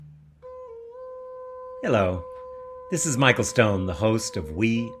Hello, this is Michael Stone, the host of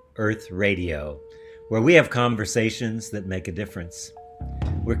We Earth Radio, where we have conversations that make a difference.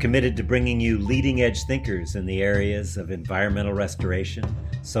 We're committed to bringing you leading edge thinkers in the areas of environmental restoration,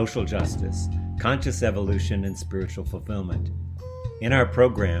 social justice, conscious evolution, and spiritual fulfillment. In our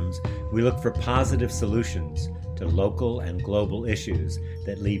programs, we look for positive solutions to local and global issues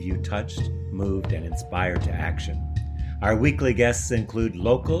that leave you touched, moved, and inspired to action. Our weekly guests include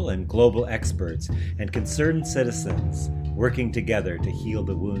local and global experts and concerned citizens working together to heal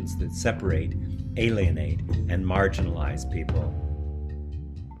the wounds that separate, alienate, and marginalize people.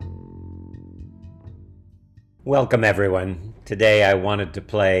 Welcome, everyone. Today I wanted to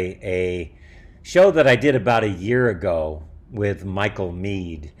play a show that I did about a year ago with Michael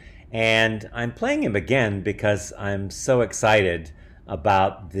Meade. And I'm playing him again because I'm so excited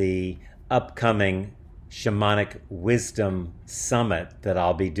about the upcoming Shamanic Wisdom Summit that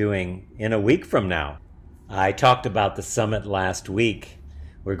I'll be doing in a week from now. I talked about the summit last week.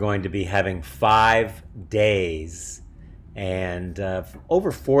 We're going to be having 5 days and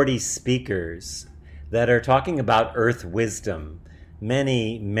over 40 speakers that are talking about earth wisdom.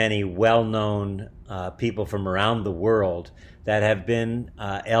 Many well-known people from around the world that have been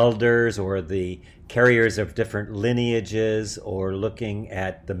elders or the carriers of different lineages or looking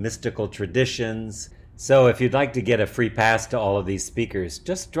at the mystical traditions. So if you'd like to get a free pass to all of these speakers,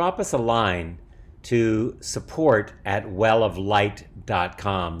 just drop us a line to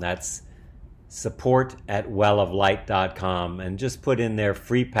support@welloflight.com. That's support@welloflight.com, and just put in there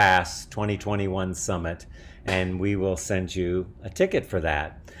free pass 2021 summit, and we will send you a ticket for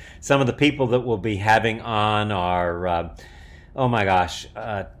that. Some of the people that we'll be having on are,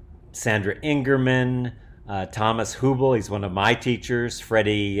 Sandra Ingerman, Thomas Hubel, he's one of my teachers,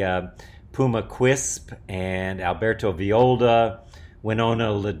 Freddie Puma Quisp, and Alberto Violda, Winona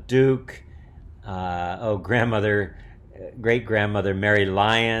LaDuke, great-grandmother Mary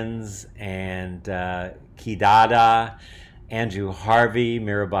Lyons, and Kidada, Andrew Harvey,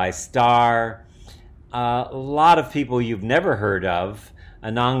 Mirabai Starr, a lot of people you've never heard of,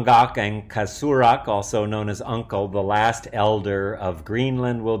 Anangak and Kasurak, also known as Uncle, the last elder of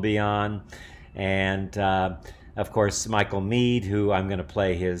Greenland, will be on, and of course, Michael Meade, who I'm going to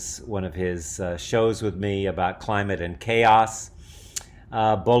play one of his shows with me about climate and chaos.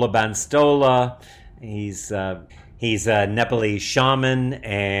 Bolaban Stola, he's a Nepalese shaman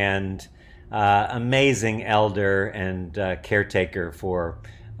and amazing elder and caretaker for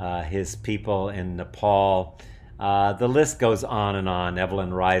his people in Nepal. The list goes on and on.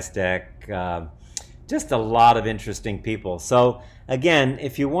 Evelyn Rysdek, just a lot of interesting people. So again,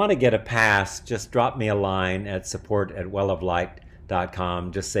 if you want to get a pass, just drop me a line at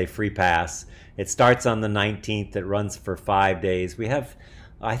support@welloflight.com. Just say free pass. It starts on the 19th. It runs for 5 days. We have,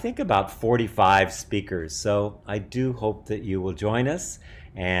 I think, about 45 speakers. So I do hope that you will join us.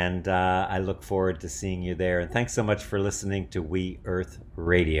 And I look forward to seeing you there. And thanks so much for listening to We Earth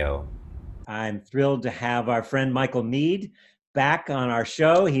Radio. I'm thrilled to have our friend Michael Meade back on our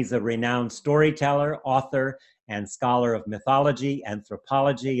show. He's a renowned storyteller, author, and scholar of mythology,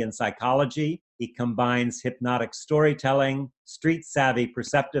 anthropology, and psychology. He combines hypnotic storytelling, street-savvy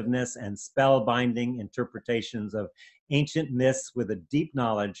perceptiveness, and spellbinding interpretations of ancient myths with a deep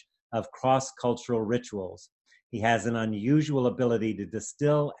knowledge of cross-cultural rituals. He has an unusual ability to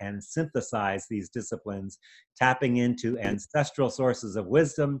distill and synthesize these disciplines, tapping into ancestral sources of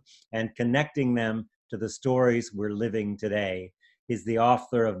wisdom and connecting them to the stories we're living today. He's the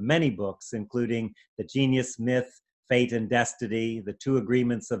author of many books, including The Genius Myth, Fate and Destiny, The Two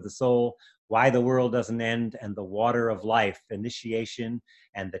Agreements of the Soul, Why the World Doesn't End, and The Water of Life, Initiation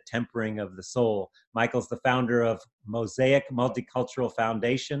and the Tempering of the Soul. Michael's the founder of Mosaic Multicultural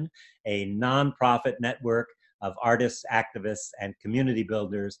Foundation, a nonprofit network of artists, activists, and community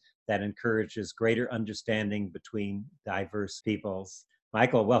builders that encourages greater understanding between diverse peoples.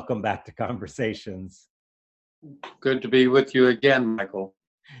 Michael, welcome back to Conversations. Good to be with you again, Michael.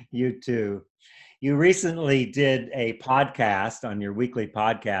 You too. You recently did a podcast on your weekly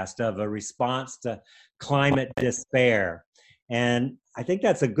podcast of a response to climate despair. And I think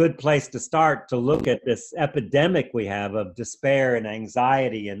that's a good place to start to look at this epidemic we have of despair and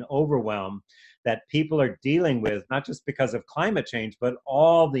anxiety and overwhelm that people are dealing with, not just because of climate change, but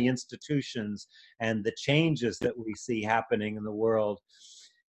all the institutions and the changes that we see happening in the world.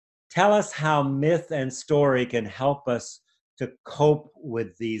 Tell us how myth and story can help us to cope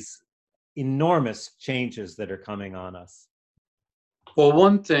with these enormous changes that are coming on us. Well,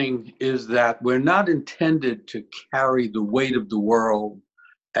 one thing is that we're not intended to carry the weight of the world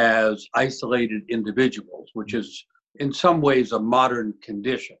as isolated individuals, which is in some ways a modern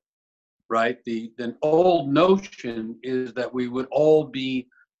condition. right? The old notion is that we would all be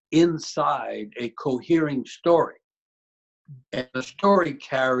inside a cohering story. And the story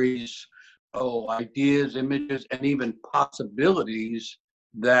carries ideas, images, and even possibilities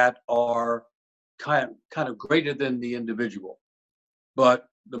that are kind of greater than the individual. But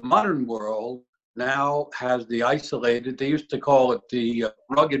the modern world now has the isolated, they used to call it the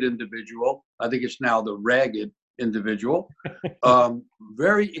rugged individual. I think it's now the ragged individual,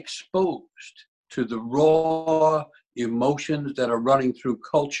 very exposed to the raw emotions that are running through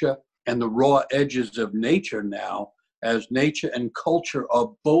culture and the raw edges of nature now, as nature and culture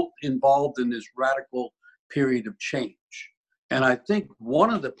are both involved in this radical period of change. And I think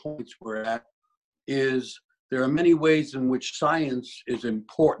one of the points we're at is there are many ways in which science is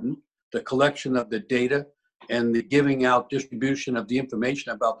important, the collection of the data and the giving out distribution of the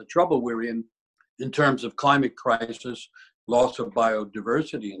information about the trouble we're in terms of climate crisis, loss of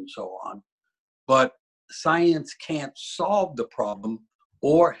biodiversity, and so on. But science can't solve the problem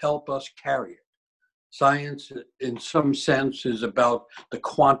or help us carry it. Science, in some sense, is about the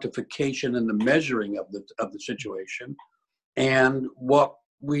quantification and the measuring of the situation. And what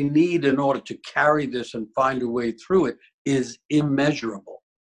we need in order to carry this and find a way through it is immeasurable.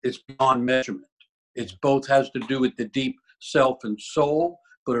 It's beyond measurement. It's both has to do with the deep self and soul,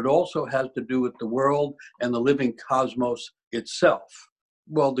 but it also has to do with the world and the living cosmos itself.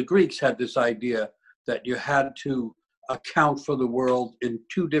 Well, the Greeks had this idea that you had to account for the world in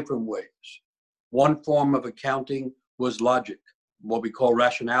two different ways. One form of accounting was logic, what we call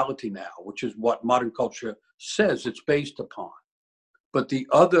rationality now, which is what modern culture says it's based upon. But the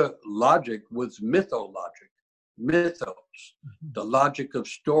other logic was mythologic, the logic of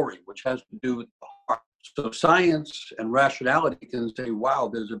story, which has to do with the heart. So science and rationality can say, wow,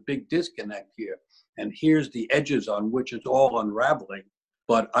 there's a big disconnect here. And here's the edges on which it's all unraveling.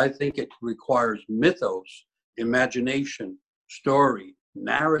 But I think it requires mythos, imagination, story,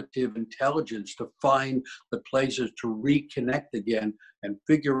 narrative intelligence to find the places to reconnect again and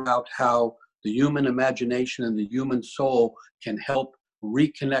figure out how the human imagination and the human soul can help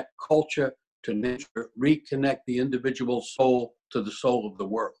reconnect culture to nature, reconnect the individual soul to the soul of the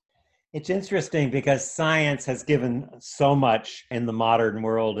world. It's interesting because science has given so much in the modern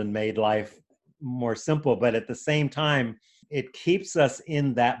world and made life more simple, but at the same time, it keeps us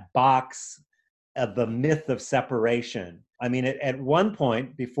in that box of the myth of separation. I mean, at one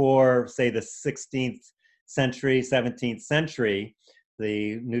point before, say, the 16th century, 17th century,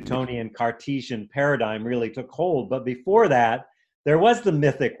 the Newtonian Cartesian paradigm really took hold. But before that, there was the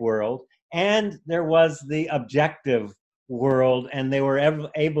mythic world and there was the objective world, and they were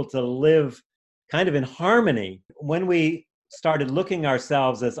able to live kind of in harmony. When we started looking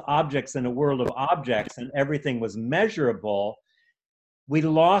ourselves as objects in a world of objects and everything was measurable, we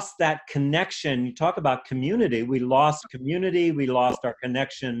lost that connection. You talk about community. We lost community. We lost our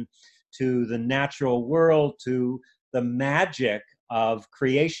connection to the natural world, to the magic of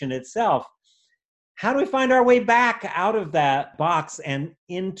creation itself. How do we find our way back out of that box and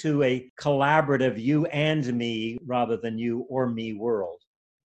into a collaborative you and me rather than you or me world?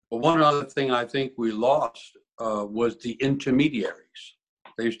 Well, one other thing I think we lost was the intermediaries.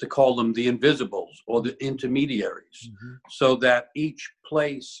 They used to call them the invisibles or the intermediaries, so that each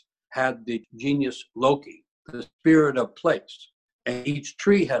place had the genius loci, the spirit of place. And each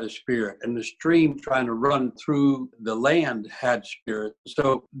tree had a spirit, and the stream trying to run through the land had spirit.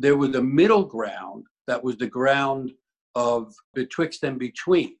 So there was a middle ground that was the ground of betwixt and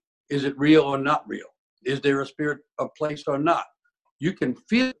between. Is it real or not real? Is there a spirit of place or not? You can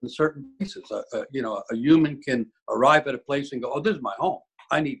feel it in certain places. A human can arrive at a place and go, oh, this is my home.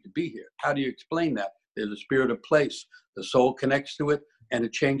 I need to be here. How do you explain that? There's a spirit of place. The soul connects to it, and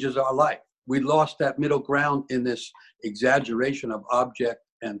it changes our life. We lost that middle ground in this exaggeration of object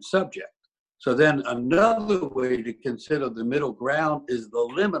and subject. So then another way to consider the middle ground is the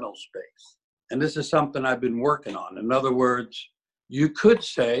liminal space. And this is something I've been working on. In other words, you could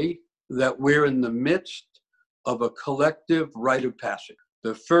say that we're in the midst of a collective rite of passage.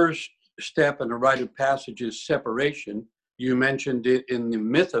 The first step in the rite of passage is separation. You mentioned it in the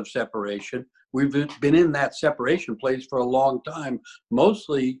myth of separation. We've been in that separation place for a long time,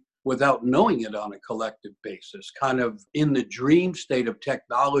 mostly without knowing it on a collective basis, kind of in the dream state of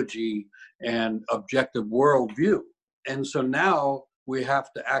technology and objective worldview. And so now we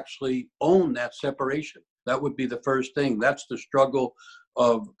have to actually own that separation. That would be the first thing. That's the struggle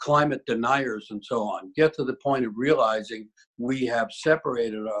of climate deniers and so on. Get to the point of realizing we have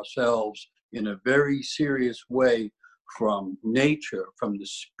separated ourselves in a very serious way from nature, from the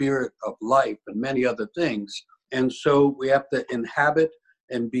spirit of life and many other things. And so we have to inhabit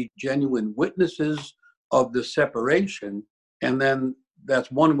and be genuine witnesses of the separation. And then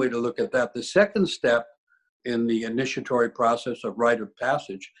that's one way to look at that. The second step in the initiatory process of rite of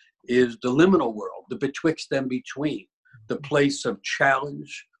passage is the liminal world, the betwixt and between, the place of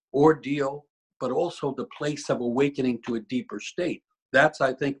challenge, ordeal, but also the place of awakening to a deeper state. That's,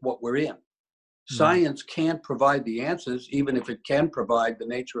 I think, what we're in. Science can't provide the answers, even if it can provide the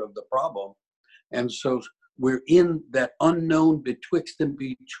nature of the problem. And so we're in that unknown betwixt and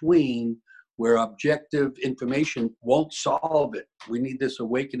between, where objective information won't solve it. We need this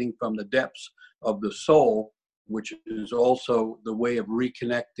awakening from the depths of the soul, which is also the way of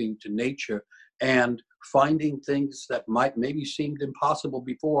reconnecting to nature and finding things that might maybe seemed impossible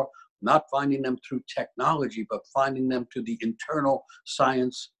before, not finding them through technology, but finding them to the internal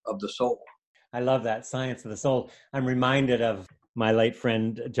science of the soul. I love that, science of the soul. I'm reminded of my late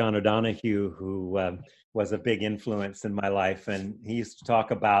friend, John O'Donohue, who was a big influence in my life. And he used to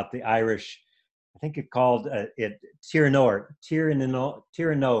talk about the Irish, I think it called it Tiranogue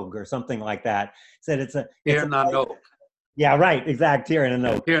or something like that. Said it's a yeah, right, exact,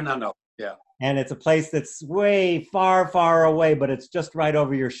 Tiranogue, yeah. And it's a place that's way far, far away, but it's just right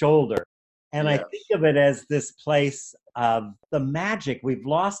over your shoulder. And Yes. I think of it as this place of the magic. We've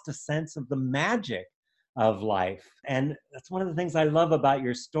lost a sense of the magic of life. And that's one of the things I love about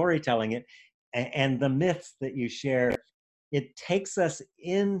your storytelling, it and the myths that you share. It takes us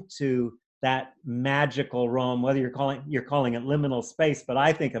into that magical realm, whether you're calling it liminal space, but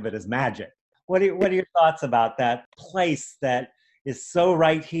I think of it as magic. What are your thoughts about that place that is so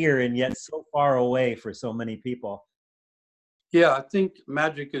right here and yet so far away for so many people? Yeah, I think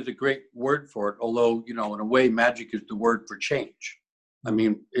magic is a great word for it, although, in a way, magic is the word for change. I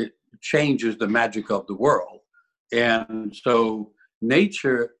mean, change is the magic of the world. And so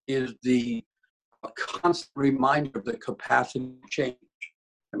nature is a constant reminder of the capacity to change.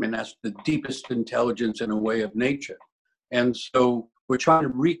 I mean, that's the deepest intelligence in a way of nature. And so we're trying to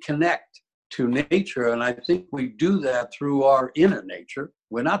reconnect to nature. And I think we do that through our inner nature.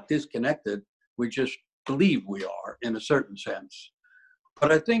 We're not disconnected. We just believe we are in a certain sense.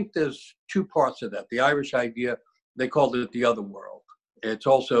 But I think there's two parts of that. The Irish idea, they called it the other world. It's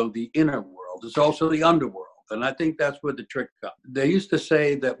also the inner world. It's also the underworld. And I think that's where the trick comes. They used to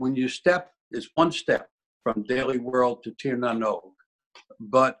say that when you step, it's one step from daily world to Tir na nog.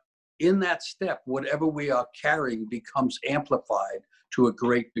 But in that step, whatever we are carrying becomes amplified to a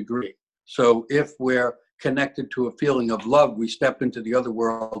great degree. So if we're connected to a feeling of love, we step into the other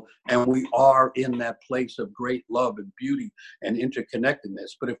world and we are in that place of great love and beauty and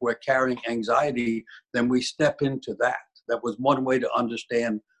interconnectedness. But if we're carrying anxiety, then we step into that. That was one way to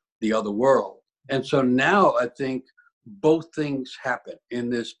understand the other world. And so now I think both things happen in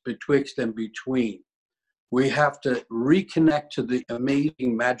this betwixt and between. We have to reconnect to the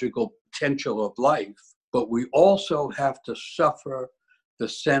amazing magical potential of life, but we also have to suffer the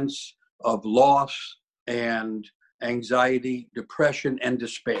sense of loss and anxiety, depression, and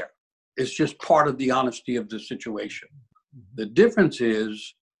despair. It's just part of the honesty of the situation. The difference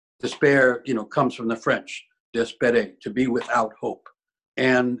is despair, comes from the French, despérer, to be without hope.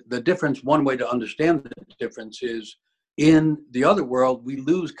 And the difference, one way to understand the difference is in the other world, we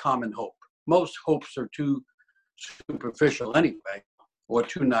lose common hope. Most hopes are too superficial anyway, or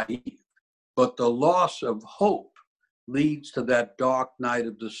too naive. But the loss of hope leads to that dark night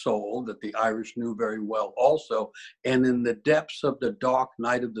of the soul that the Irish knew very well also. And in the depths of the dark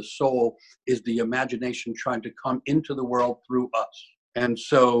night of the soul is the imagination trying to come into the world through us. And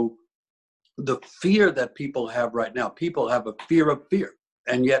so the fear that people have right now, people have a fear of fear,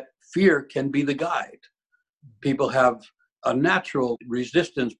 and yet fear can be the guide. People have a natural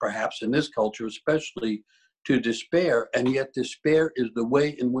resistance, perhaps in this culture, especially to despair, and yet despair is the way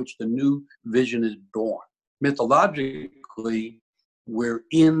in which the new vision is born. Mythologically, we're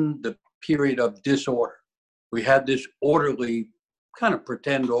in the period of disorder. We had this orderly, kind of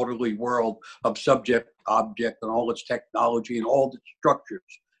pretend orderly world of subject, object, and all its technology and all its structures.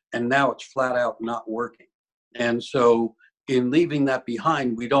 And now it's flat out not working. And so in leaving that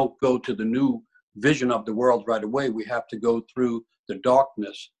behind, we don't go to the new vision of the world right away. We have to go through the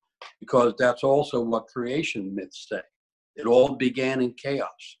darkness, because that's also what creation myths say. It all began in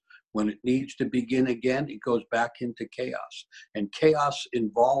chaos. When it needs to begin again, it goes back into chaos. And chaos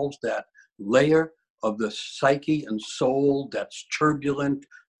involves that layer of the psyche and soul that's turbulent,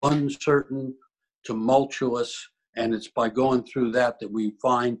 uncertain, tumultuous. And it's by going through that we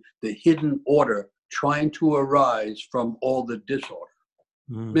find the hidden order trying to arise from all the disorder,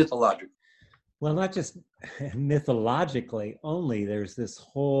 mythologically. Well, not just mythologically only, there's this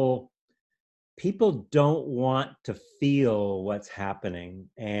whole people don't want to feel what's happening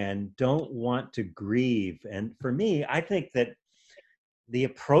and don't want to grieve. And for me, I think that the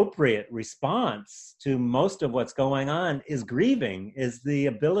appropriate response to most of what's going on is grieving, is the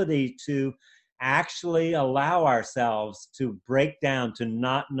ability to actually allow ourselves to break down, to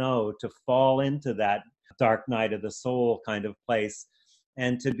not know, to fall into that dark night of the soul kind of place,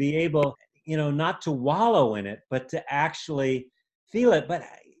 and to be able, not to wallow in it, but to actually feel it. But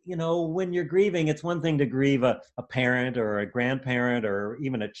when you're grieving, it's one thing to grieve a parent or a grandparent or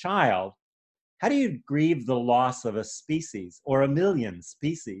even a child. How do you grieve the loss of a species or a million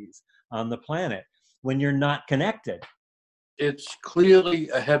species on the planet when you're not connected? It's clearly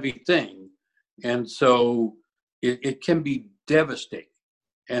a heavy thing. And so it can be devastating.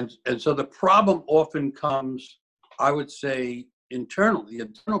 And so the problem often comes, I would say, internally. The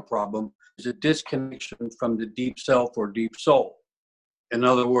internal problem is a disconnection from the deep self or deep soul. In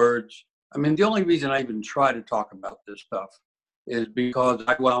other words, I mean, the only reason I even try to talk about this stuff is because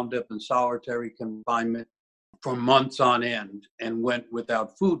I wound up in solitary confinement for months on end and went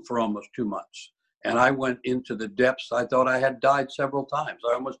without food for almost 2 months. And I went into the depths. I thought I had died several times.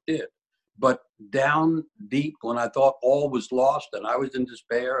 I almost did. But down deep, when I thought all was lost and I was in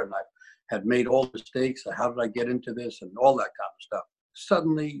despair and I had made all mistakes, how did I get into this and all that kind of stuff,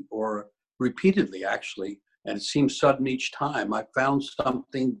 suddenly, or repeatedly actually, and it seemed sudden each time, I found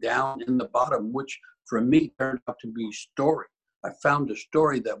something down in the bottom, which for me turned out to be story. I found a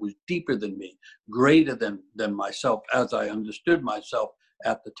story that was deeper than me, greater than myself as I understood myself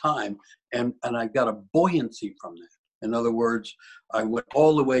at the time. And I got a buoyancy from that. In other words, I went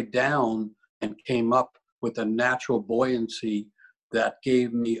all the way down and came up with a natural buoyancy that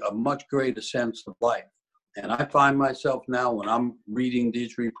gave me a much greater sense of life. And I find myself now when I'm reading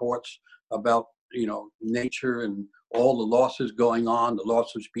these reports about, nature and all the losses going on, the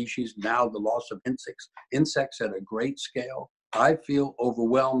loss of species, now the loss of insects at a great scale. I feel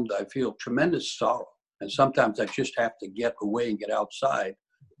overwhelmed. I feel tremendous sorrow. And sometimes I just have to get away and get outside.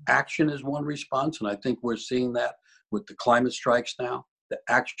 Action is one response. And I think we're seeing that with the climate strikes now. The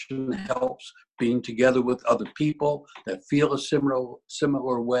action helps. Being together with other people that feel a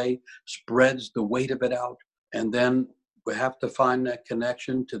similar way spreads the weight of it out. And then we have to find that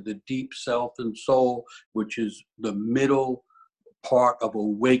connection to the deep self and soul, which is the middle part of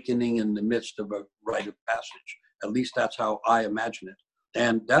awakening in the midst of a rite of passage. At least that's how I imagine it.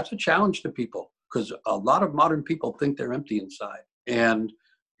 And that's a challenge to people because a lot of modern people think they're empty inside. And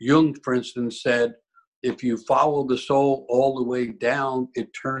Jung, for instance, said, if you follow the soul all the way down, it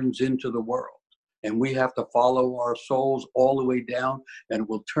turns into the world. And we have to follow our souls all the way down, and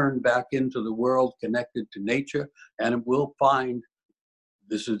we'll turn back into the world connected to nature, and it will find,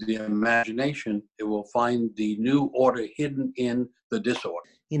 this is the imagination, it will find the new order hidden in the disorder.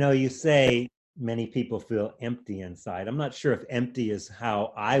 You say many people feel empty inside. I'm not sure if empty is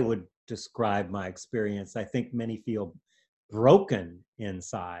how I would describe my experience. I think many feel broken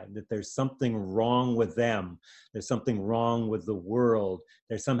inside, that there's something wrong with them. There's something wrong with the world.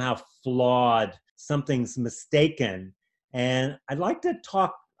 They're somehow flawed. Something's mistaken. And I'd like to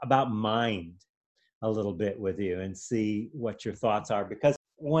talk about mind a little bit with you and see what your thoughts are. Because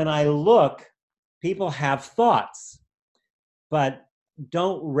when I look, people have thoughts, but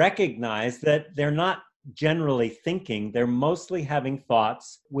don't recognize that they're not generally thinking. They're mostly having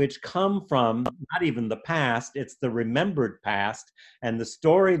thoughts which come from not even the past, it's the remembered past and the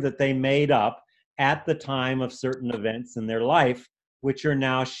story that they made up at the time of certain events in their life, which are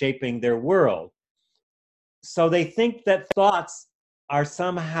now shaping their world. So they think that thoughts are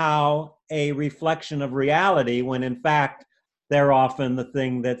somehow a reflection of reality, when in fact, they're often the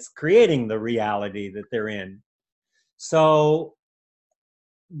thing that's creating the reality that they're in. So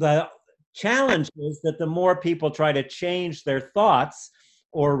the challenge is that the more people try to change their thoughts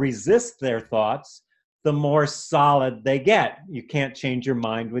or resist their thoughts, the more solid they get. You can't change your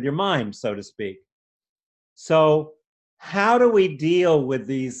mind with your mind, so to speak. So how do we deal with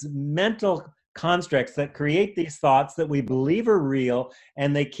these mental constructs that create these thoughts that we believe are real,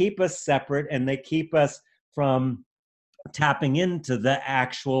 and they keep us separate and they keep us from tapping into the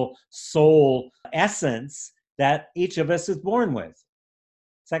actual soul essence that each of us is born with?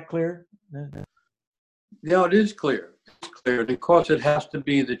 Is that clear? No, it is clear. It's clear. And of course, it has to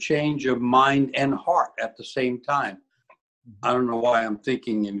be the change of mind and heart at the same time. I don't know why I'm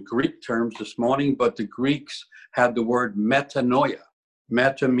thinking in Greek terms this morning, but the Greeks had the word metanoia.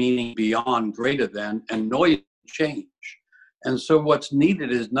 Meta meaning beyond, greater than, and noia, change. And so what's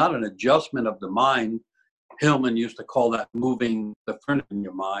needed is not an adjustment of the mind. Hillman used to call that moving the furniture in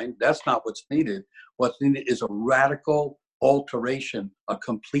your mind. That's not what's needed. What's needed is a radical alteration, a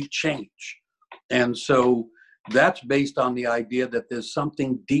complete change. And so that's based on the idea that there's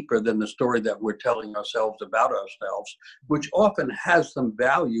something deeper than the story that we're telling ourselves about ourselves, which often has some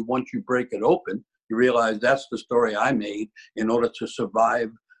value once you break it open. You realize that's the story I made in order to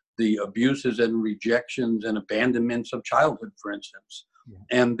survive the abuses and rejections and abandonments of childhood, for instance.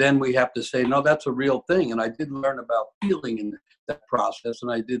 Yeah. And then we have to say, no, that's a real thing. And I did learn about feeling in that process,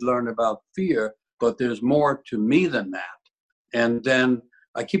 and I did learn about fear, but there's more to me than that. And then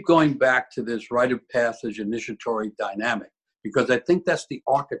I keep going back to this rite of passage initiatory dynamic, because I think that's the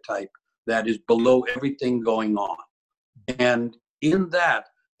archetype that is below everything going on. And in that,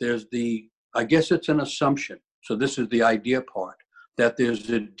 there's I guess it's an assumption. So this is the idea part, that there's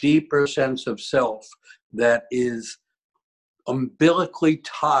a deeper sense of self that is umbilically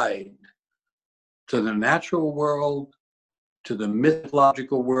tied to the natural world, to the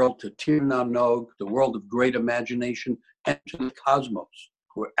mythological world, to Tir na Nog, the world of great imagination, and to the cosmos.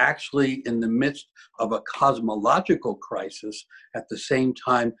 We're actually in the midst of a cosmological crisis at the same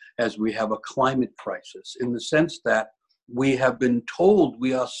time as we have a climate crisis, in the sense that we have been told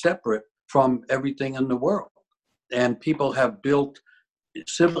we are separate from everything in the world. And people have built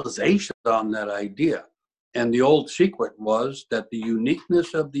civilizations on that idea. And the old secret was that the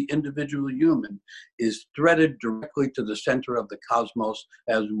uniqueness of the individual human is threaded directly to the center of the cosmos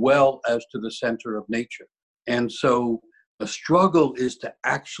as well as to the center of nature. And so the struggle is to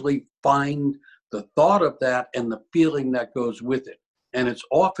actually find the thought of that and the feeling that goes with it. And it's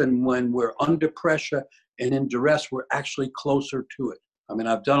often when we're under pressure and in duress, we're actually closer to it. I mean,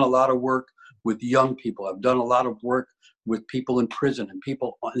 I've done a lot of work with young people. I've done a lot of work with people in prison and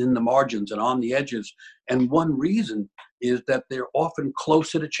people in the margins and on the edges. And one reason is that they're often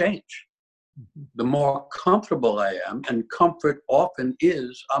closer to change. The more comfortable I am, and comfort often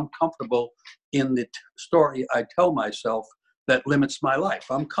is, I'm comfortable in the story I tell myself that limits my life.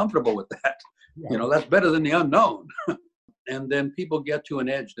 I'm comfortable with that. Yeah. You know, that's better than the unknown. And then people get to an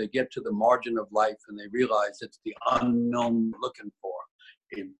edge, they get to the margin of life, and they realize it's the unknown we're looking for.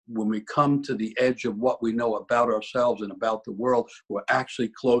 When we come to the edge of what we know about ourselves and about the world, we're actually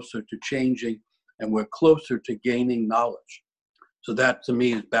closer to changing, and we're closer to gaining knowledge. So that, to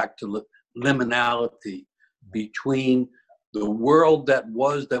me, is back to liminality between the world that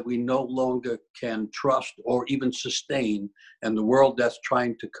was, that we no longer can trust or even sustain, and the world that's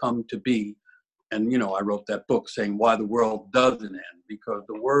trying to come to be. And, you know, I wrote that book saying why the world doesn't end, because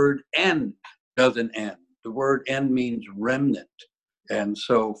the word end doesn't end. The word end means remnant. And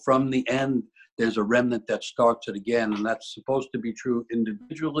so from the end, there's a remnant that starts it again. And that's supposed to be true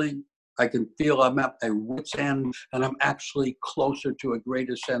individually. I can feel I'm at a wit's end, and I'm actually closer to a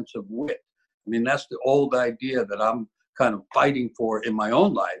greater sense of wit. I mean, that's the old idea that I'm kind of fighting for in my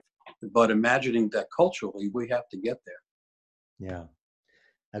own life, but imagining that culturally we have to get there. Yeah.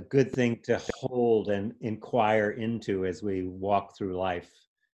 A good thing to hold and inquire into as we walk through life,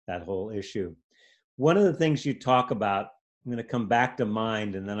 that whole issue. One of the things you talk about, I'm going to come back to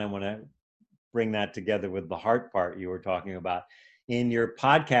mind, and then I want to bring that together with the heart part you were talking about. In your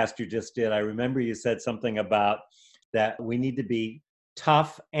podcast you just did, I remember you said something about that we need to be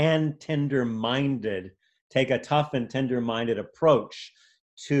tough and tender-minded, take a tough and tender-minded approach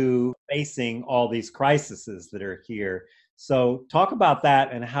to facing all these crises that are here. So talk about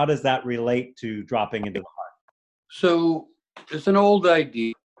that, and how does that relate to dropping into the heart? So it's an old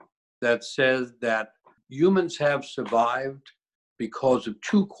idea that says that humans have survived because of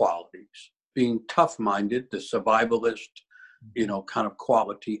two qualities: being tough-minded, the survivalist, you know, kind of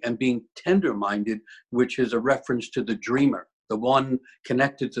quality, and being tender-minded, which is a reference to the dreamer, the one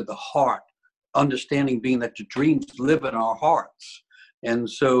connected to the heart, understanding being that the dreams live in our hearts. And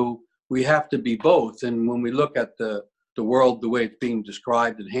so we have to be both. And when we look at the world the way it's being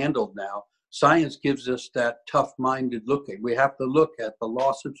described and handled now, science gives us that tough-minded look. We have to look at the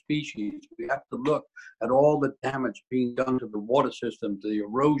loss of species. We have to look at all the damage being done to the water system, the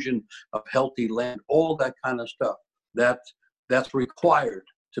erosion of healthy land, all that kind of stuff. That's required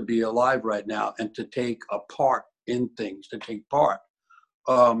to be alive right now and to take a part in things, to take part.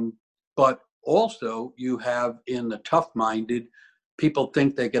 But also you have in the tough-minded, people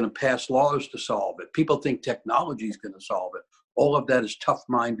think they're going to pass laws to solve it. People think technology is going to solve it. All of that is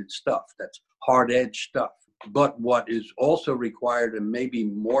tough-minded stuff. That's hard-edged stuff. But what is also required, and maybe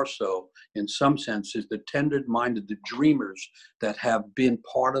more so in some sense, is the tender-minded, the dreamers that have been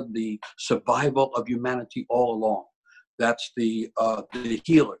part of the survival of humanity all along. That's the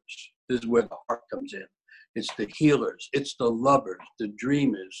healers. This is where the heart comes in. It's the healers. It's the lovers, the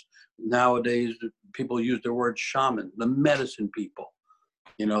dreamers. Nowadays, people use the word shaman, the medicine people.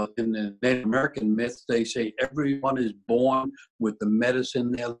 You know, in the Native American myth, they say everyone is born with the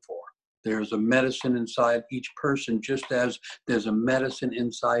medicine they're for. There's a medicine inside each person, just as there's a medicine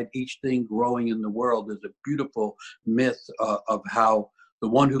inside each thing growing in the world. There's a beautiful myth of how the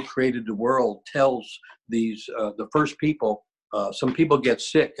one who created the world tells the first people, some people get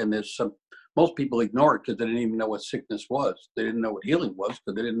sick, and most people ignore it because they didn't even know what sickness was. They didn't know what healing was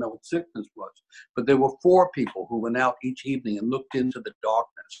because they didn't know what sickness was. But there were 4 people who went out each evening and looked into the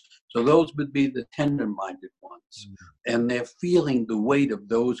darkness. So those would be the tender-minded ones. And they're feeling the weight of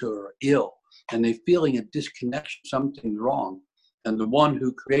those who are ill. And they're feeling a disconnection, something's wrong. And the one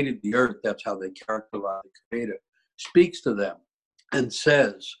who created the earth, that's how they characterize the creator, speaks to them and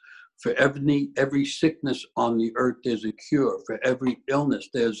says, for every sickness on the earth, there's a cure. For every illness,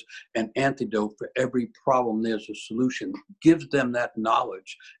 there's an antidote. For every problem, there's a solution. Gives them that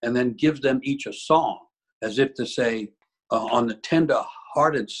knowledge, and then gives them each a song, as if to say, on the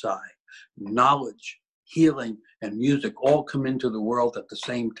tender-hearted side, knowledge, healing, and music all come into the world at the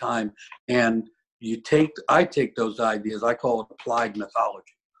same time. And I take those ideas, I call it applied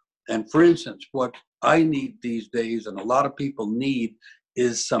mythology. And for instance, what I need these days, and a lot of people need,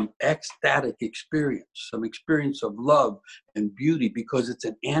 is some ecstatic experience, some experience of love and beauty, because it's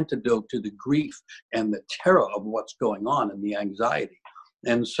an antidote to the grief and the terror of what's going on and the anxiety.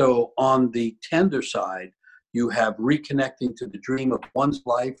 And so on the tender side, you have reconnecting to the dream of one's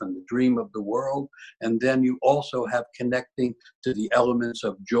life and the dream of the world. And then you also have connecting to the elements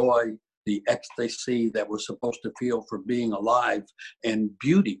of joy, the ecstasy that we're supposed to feel for being alive, and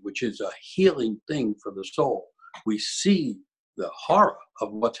beauty, which is a healing thing for the soul. We see the horror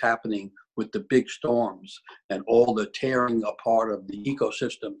of what's happening with the big storms and all the tearing apart of the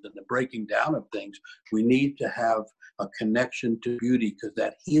ecosystems and the breaking down of things. We need to have a connection to beauty, because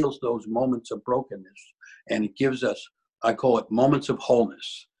that heals those moments of brokenness. And it gives us, I call it moments of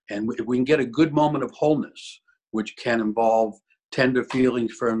wholeness. And if we can get a good moment of wholeness, which can involve tender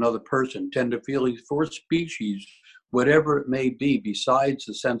feelings for another person, tender feelings for a species, whatever it may be, besides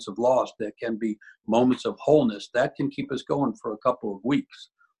the sense of loss, there can be moments of wholeness that can keep us going for a couple of weeks.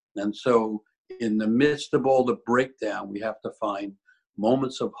 And so in the midst of all the breakdown, we have to find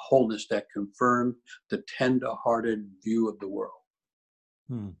moments of wholeness that confirm the tender-hearted view of the world.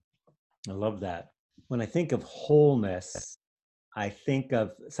 I love that. When I think of wholeness, I think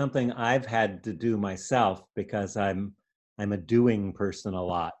of something I've had to do myself, because I'm a doing person a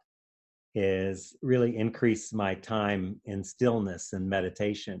lot, is really increase my time in stillness and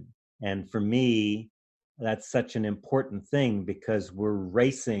meditation. And for me, that's such an important thing, because we're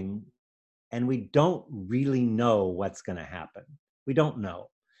racing and we don't really know what's going to happen. We don't know.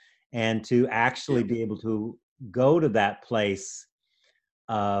 And to actually be able to go to that place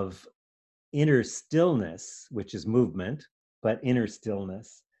of inner stillness, which is movement, but inner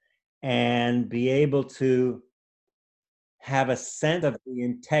stillness, and be able to have a sense of the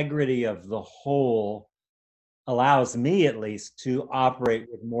integrity of the whole, allows me at least to operate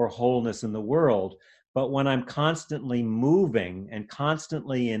with more wholeness in the world. But when I'm constantly moving and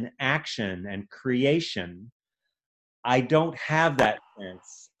constantly in action and creation, I don't have that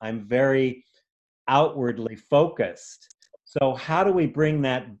sense. I'm very outwardly focused. So how do we bring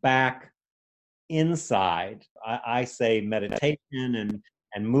that back inside? I say meditation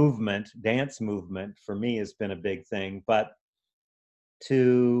and movement, dance movement for me has been a big thing, but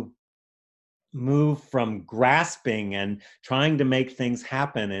to move from grasping and trying to make things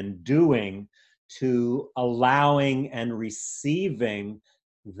happen and doing, to allowing and receiving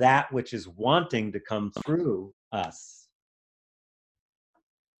that which is wanting to come through us.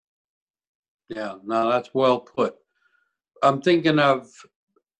 Yeah, no, that's well put. I'm thinking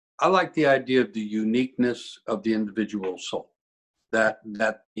I like the idea of the uniqueness of the individual soul, that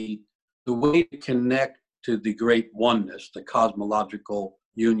the way to connect to the great oneness, the cosmological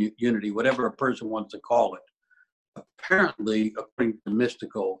unity, whatever a person wants to call it. Apparently, according to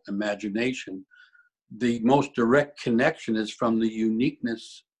mystical imagination, the most direct connection is from the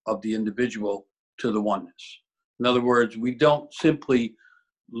uniqueness of the individual to the oneness. In other words, we don't simply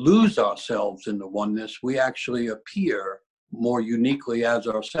lose ourselves in the oneness, we actually appear more uniquely as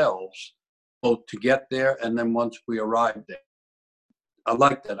ourselves, both to get there and then once we arrive there. I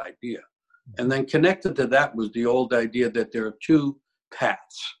like that idea. And then connected to that was the old idea that there are 2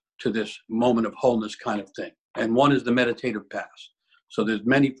 paths to this moment of wholeness kind of thing. And one is the meditative path. So there's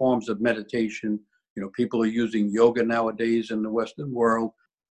many forms of meditation. You know, people are using yoga nowadays in the Western world,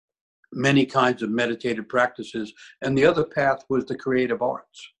 many kinds of meditative practices. And the other path was the creative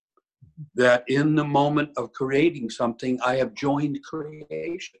arts. That in the moment of creating something, I have joined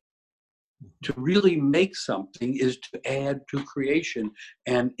creation. To really make something is to add to creation.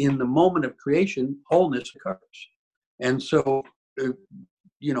 And in the moment of creation, wholeness occurs. And so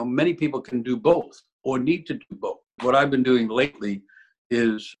many people can do both or need to do both. What I've been doing lately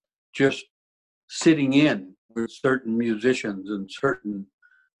is just sitting in with certain musicians and certain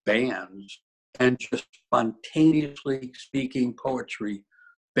bands and just spontaneously speaking poetry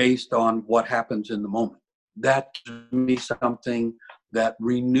based on what happens in the moment. That gives me something that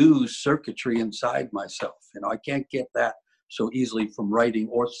renews circuitry inside myself. I can't get that so easily from writing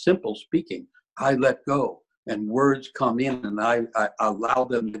or simple speaking. I let go and words come in and I allow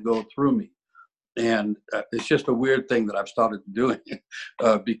them to go through me. And it's just a weird thing that I've started doing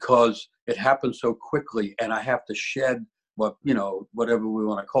because it happens so quickly and I have to shed whatever we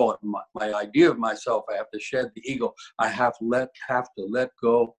want to call it, my idea of myself. I have to shed the ego. I have to let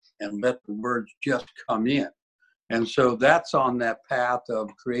go and let the words just come in. And so that's on that path of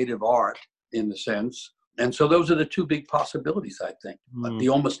creative art in the sense. And so those are the two big possibilities, I think. The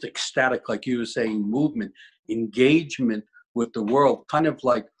almost ecstatic, like you were saying, movement, engagement with the world, kind of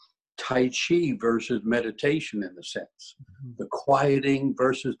like Tai Chi versus meditation in a sense, the quieting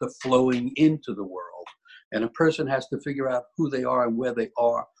versus the flowing into the world. And a person has to figure out who they are and where they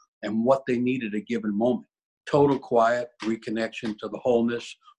are and what they need at a given moment. Total quiet, reconnection to the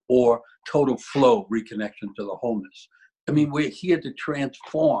wholeness, or total flow, reconnection to the wholeness. I mean, we're here to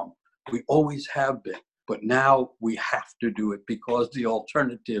transform. We always have been, but now we have to do it because the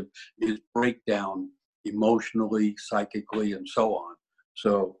alternative is breakdown emotionally, psychically, and so on.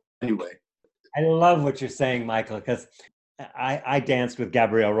 So anyway. I love what you're saying, Michael, because I danced with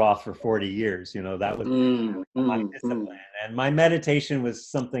Gabrielle Roth for 40 years. That was my discipline. And my meditation was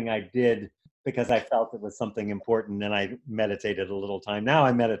something I did because I felt it was something important, and I meditated a little time. Now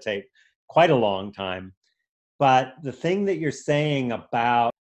I meditate quite a long time. But the thing that you're saying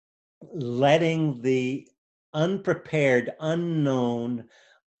about letting the unprepared, unknown,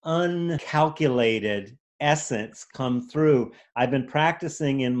 uncalculated essence come through. I've been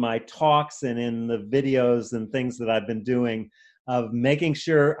practicing in my talks and in the videos and things that I've been doing of making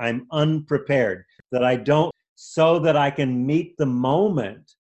sure I'm unprepared, that I don't, so that I can meet the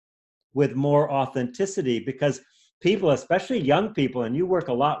moment with more authenticity, because people, especially young people, and you work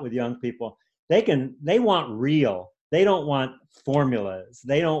a lot with young people, they want real. They don't want formulas.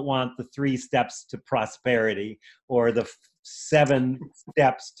 They don't want the 3 steps to prosperity or the 7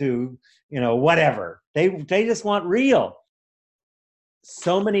 steps to, whatever. They just want real.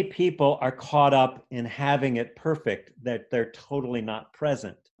 So many people are caught up in having it perfect that they're totally not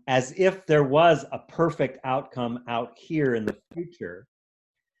present, as if there was a perfect outcome out here in the future.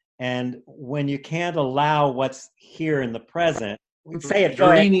 And when you can't allow what's here in the present, say it.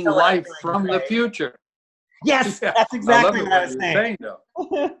 Draining life from the future. Yes, that's exactly what I was saying.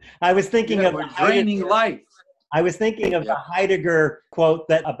 I was thinking of draining life. I was thinking of the Heidegger quote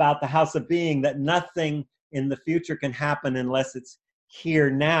that about the House of Being, that nothing in the future can happen unless it's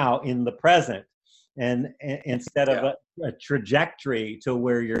here now in the present, and instead of a trajectory to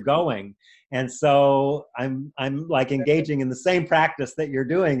where you're going. And so I'm like engaging in the same practice that you're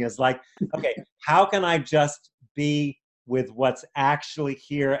doing, is like, okay, how can I just be with what's actually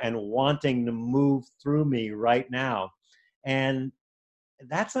here and wanting to move through me right now? And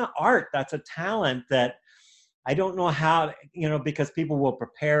that's an art, that's a talent that I don't know how, because people will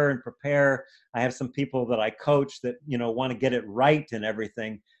prepare and prepare. I have some people that I coach that, want to get it right and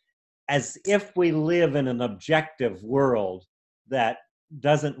everything, as if we live in an objective world that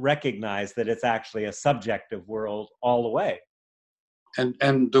doesn't recognize that it's actually a subjective world all the way.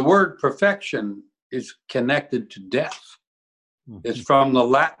 And the word perfection is connected to death. It's from the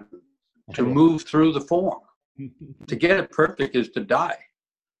Latin, to move through the form. To get it perfect is to die.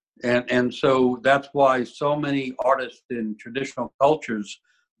 And so that's why so many artists in traditional cultures,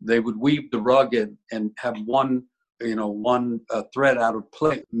 they would weave the rug and have one thread out of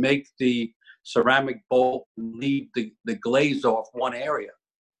plate, make the ceramic bowl and leave the glaze off one area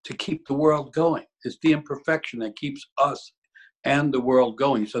to keep the world going. It's the imperfection that keeps us and the world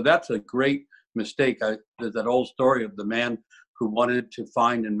going. So that's a great mistake. There's that old story of the man who wanted to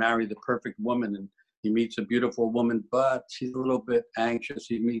find and marry the perfect woman, and he meets a beautiful woman, but she's a little bit anxious.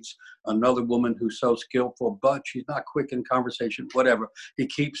 He meets another woman who's so skillful, but she's not quick in conversation, whatever. He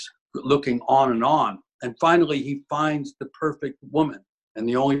keeps looking on. And finally, he finds the perfect woman. And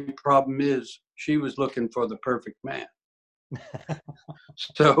the only problem is she was looking for the perfect man.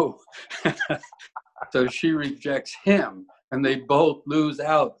 So she rejects him. And they both lose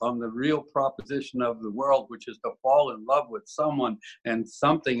out on the real proposition of the world, which is to fall in love with someone and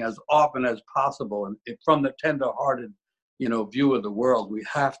something as often as possible. And from the tender-hearted, view of the world, we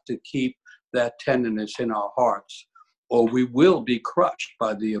have to keep that tenderness in our hearts, or we will be crushed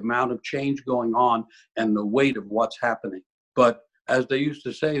by the amount of change going on and the weight of what's happening. But as they used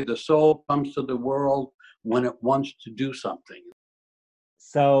to say, the soul comes to the world when it wants to do something.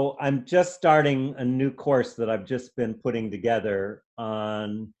 So I'm just starting a new course that I've just been putting together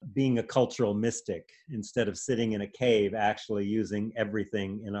on being a cultural mystic instead of sitting in a cave, actually using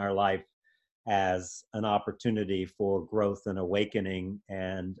everything in our life as an opportunity for growth and awakening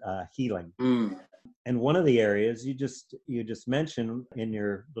and healing. Mm. And one of the areas you just mentioned in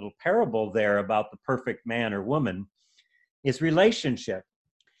your little parable there about the perfect man or woman is relationship,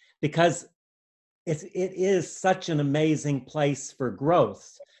 because it is such an amazing place for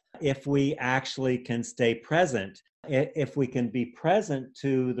growth if we actually can stay present, if we can be present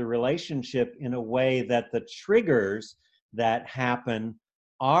to the relationship in a way that the triggers that happen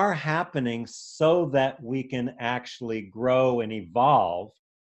are happening so that we can actually grow and evolve.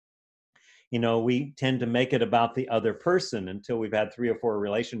 We tend to make it about the other person until we've had 3 or 4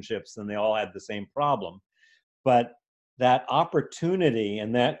 relationships and they all had the same problem. But that opportunity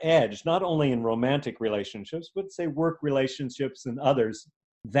and that edge, not only in romantic relationships, but say work relationships and others,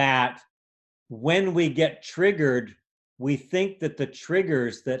 that when we get triggered, we think that the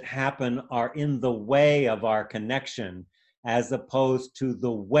triggers that happen are in the way of our connection, as opposed to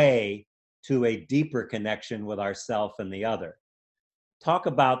the way to a deeper connection with ourself and the other. Talk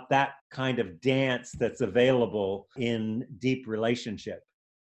about that kind of dance that's available in deep relationship.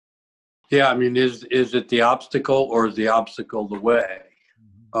 Yeah, I mean, is it the obstacle or is the obstacle the way?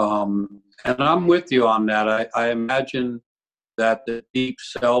 And I'm with you on that. I imagine that the deep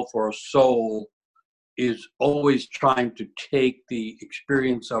self or soul is always trying to take the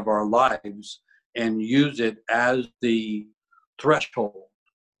experience of our lives and use it as the threshold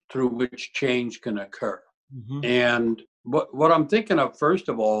through which change can occur. Mm-hmm. And what I'm thinking of, first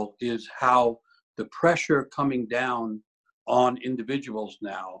of all, is how the pressure coming down on individuals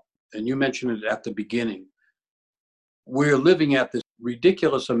now, and you mentioned it at the beginning, we're living at this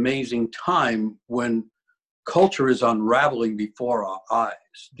ridiculous, amazing time when culture is unraveling before our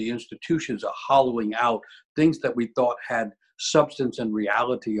eyes. The institutions are hollowing out. Things that we thought had substance and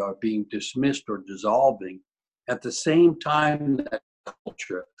reality are being dismissed or dissolving. At the same time, that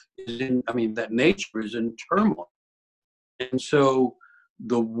culture is that nature is in turmoil. And so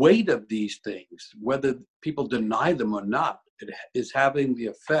the weight of these things, whether people deny them or not, it is having the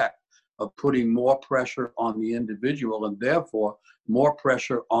effect of putting more pressure on the individual and therefore more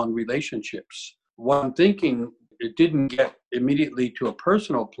pressure on relationships. What I'm thinking, it didn't get immediately to a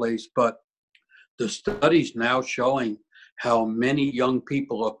personal place, but the studies now showing how many young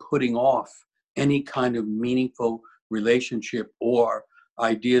people are putting off any kind of meaningful relationship or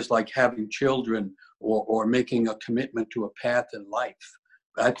ideas like having children or making a commitment to a path in life.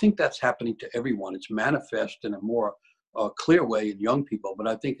 I think that's happening to everyone. It's manifest in a more clear way in young people, but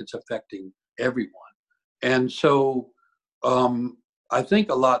I think it's affecting everyone. And so I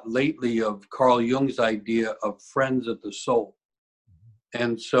think a lot lately of Carl Jung's idea of friends of the soul.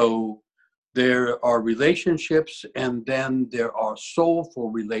 And so there are relationships and then there are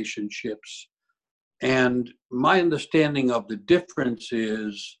soulful relationships. And my understanding of the difference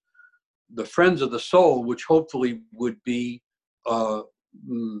is the friends of the soul, which hopefully would be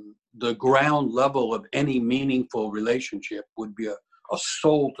the ground level of any meaningful relationship, would be a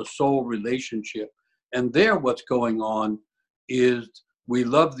soul-to-soul relationship. And there what's going on is we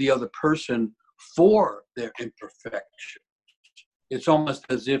love the other person for their imperfections. It's almost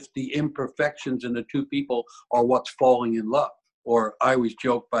as if the imperfections in the two people are what's falling in love. Or I always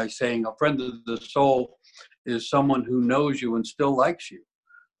joke by saying a friend of the soul is someone who knows you and still likes you.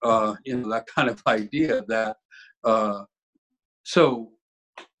 That kind of idea that, so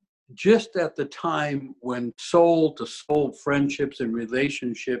just at the time when soul to soul friendships and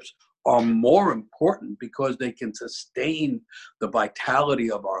relationships are more important because they can sustain the vitality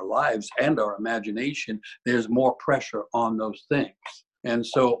of our lives and our imagination, there's more pressure on those things. And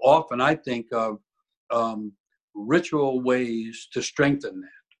so often I think of ritual ways to strengthen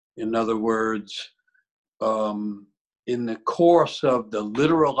that. In other words, in the course of the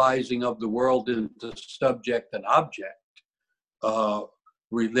literalizing of the world into subject and object,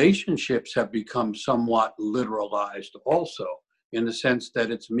 relationships have become somewhat literalized also, in the sense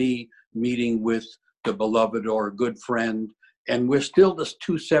that it's me meeting with the beloved or a good friend, and we're still just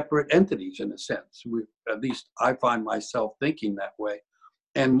two separate entities in a sense. At least I find myself thinking that way.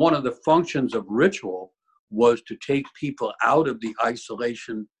 And one of the functions of ritual was to take people out of the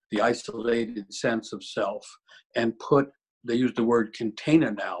isolation, the isolated sense of self, and they use the word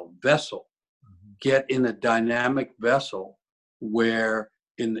container now, vessel, get in a dynamic vessel where,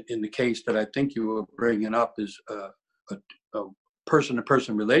 in the case that I think you were bringing up, is a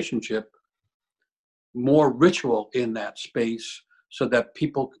person-to-person relationship, more ritual in that space so that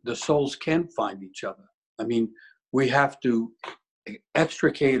the souls can find each other. I mean, we have to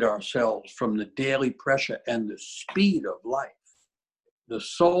extricate ourselves from the daily pressure and the speed of life. The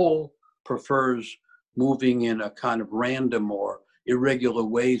soul prefers moving in a kind of random or irregular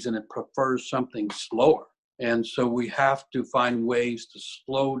ways, and it prefers something slower. And so we have to find ways to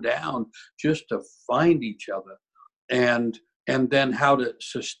slow down just to find each other. And then how to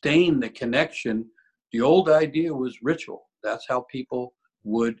sustain the connection. The old idea was ritual. That's how people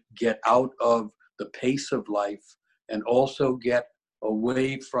would get out of the pace of life and also get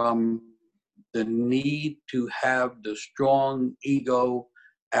away from the need to have the strong ego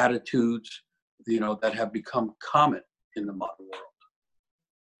attitudes, that have become common in the modern world.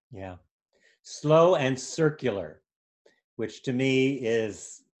 Yeah. Slow and circular, which to me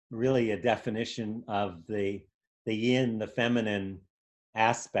is really a definition of the yin, the feminine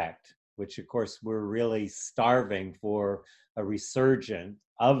aspect, which of course we're really starving for a resurgence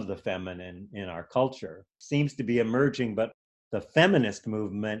of the feminine in our culture. Seems to be emerging, but the feminist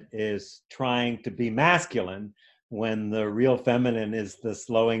movement is trying to be masculine when the real feminine is the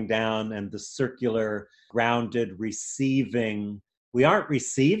slowing down and the circular, grounded, receiving. We aren't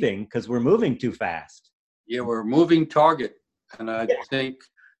receiving because we're moving too fast. Yeah, we're a moving target. And I think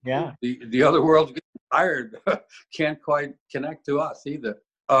the other world's getting tired, can't quite connect to us either.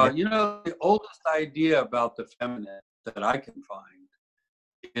 The oldest idea about the feminine that I can find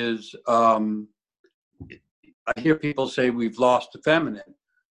is, I hear people say we've lost the feminine.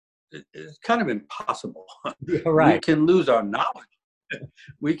 It's kind of impossible. Right. We can lose our knowledge.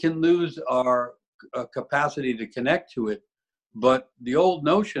 We can lose our capacity to connect to it. But the old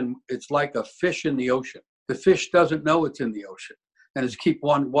notion, it's like a fish in the ocean. The fish doesn't know it's in the ocean and it's keep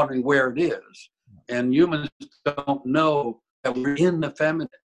wondering where it is. And humans don't know that we're in the feminine.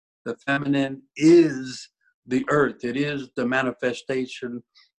 The feminine is the earth. It is the manifestation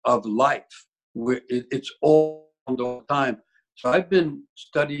of life. It's all the time. So I've been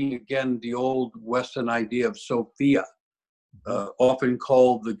studying again the old Western idea of Sophia, often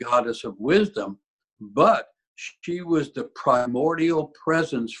called the goddess of wisdom, but she was the primordial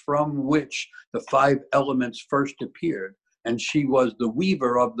presence from which the 5 elements first appeared. And she was the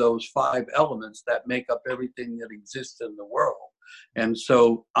weaver of those 5 elements that make up everything that exists in the world. And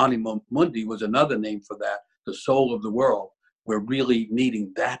so Anima Mundi was another name for that, the soul of the world. We're really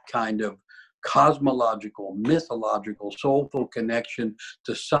needing that kind of cosmological, mythological, soulful connection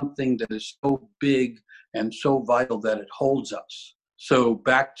to something that is so big and so vital that it holds us. So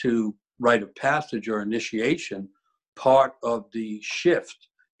back to rite of passage or initiation, part of the shift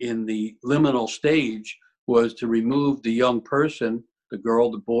in the liminal stage was to remove the young person, the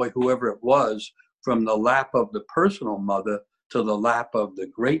girl, the boy, whoever it was, from the lap of the personal mother to the lap of the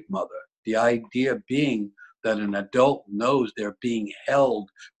great mother. The idea being that an adult knows they're being held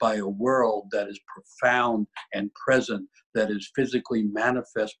by a world that is profound and present, that is physically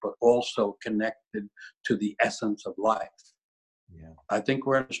manifest, but also connected to the essence of life. Yeah. I think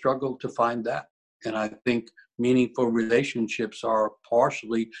we're in a struggle to find that. And I think meaningful relationships are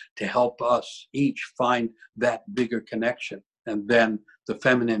partially to help us each find that bigger connection. And then the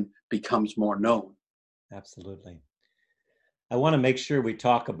feminine becomes more known. Absolutely. I want to make sure we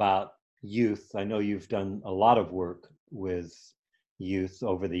talk about youth. I know you've done a lot of work with youth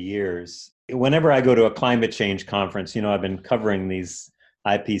over the years. Whenever I go to a climate change conference, I've been covering these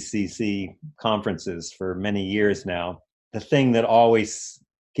IPCC conferences for many years now. The thing that always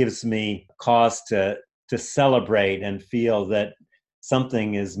gives me cause to celebrate and feel that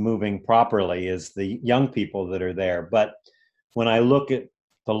something is moving properly is the young people that are there. But when I look at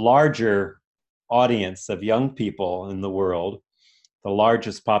the larger audience of young people in the world, the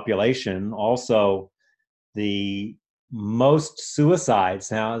largest population, also the most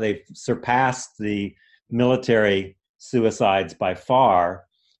suicides. Now they've surpassed the military suicides by far,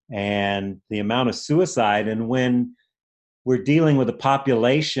 and the amount of suicide. And when we're dealing with a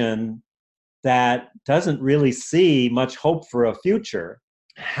population that doesn't really see much hope for a future,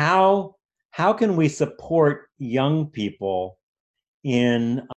 how can we support young people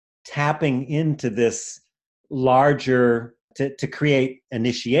in tapping into this larger, to create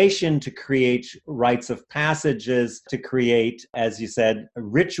initiation, to create rites of passages, to create, as you said,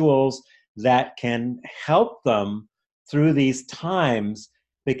 rituals that can help them through these times?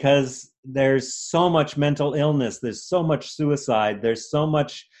 Because there's so much mental illness, there's so much suicide, there's so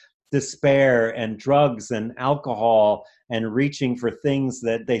much despair and drugs and alcohol and reaching for things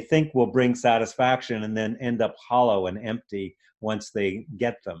that they think will bring satisfaction and then end up hollow and empty once they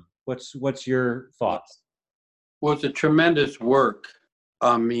get them. What's your thoughts? Well, it's a tremendous work.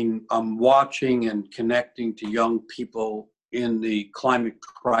 I mean, I'm watching and connecting to young people in the climate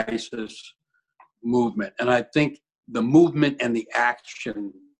crisis movement. And I think the movement and the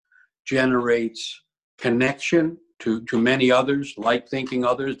action generates connection to many others, like thinking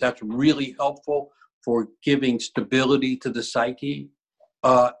others. That's really helpful for giving stability to the psyche.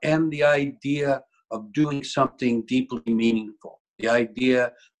 And the idea of doing something deeply meaningful. The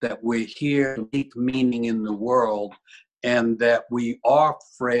idea that we're here to make meaning in the world and that we are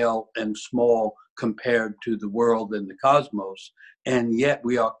frail and small compared to the world and the cosmos, and yet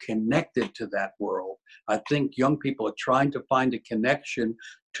we are connected to that world. I think young people are trying to find a connection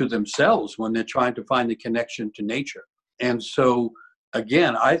to themselves when they're trying to find a connection to nature. And so,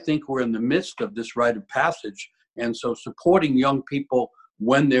 again, I think we're in the midst of this rite of passage. And so supporting young people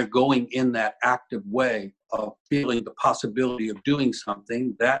when they're going in that active way of feeling the possibility of doing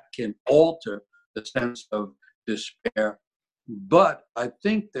something that can alter the sense of despair. But I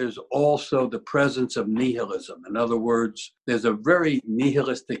think there's also the presence of nihilism. In other words, there's a very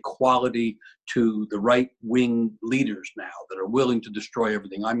nihilistic quality to the right-wing leaders now that are willing to destroy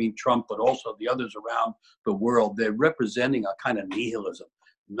everything. I mean Trump, but also the others around the world. They're representing a kind of nihilism.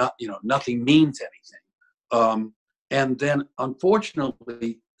 Nothing means anything. And then,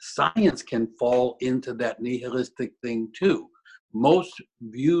 unfortunately, science can fall into that nihilistic thing too. Most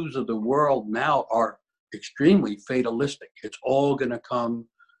views of the world now are extremely fatalistic. It's all going to come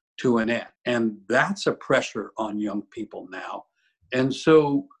to an end. And that's a pressure on young people now. And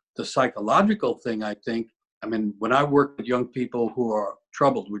so the psychological thing, I think, when I work with young people who are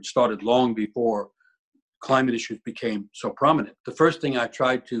troubled, which started long before climate issues became so prominent, the first thing I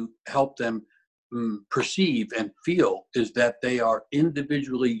try to help them perceive and feel is that they are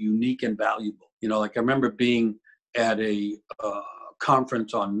individually unique and valuable. Like I remember being at a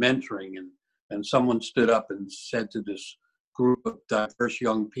conference on mentoring, and someone stood up and said to this group of diverse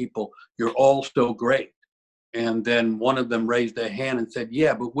young people, "You're all so great." And then one of them raised their hand and said,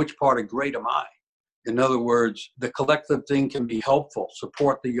 "Yeah, but which part of great am I?" In other words, the collective thing can be helpful,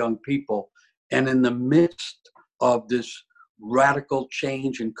 support the young people. And in the midst of this radical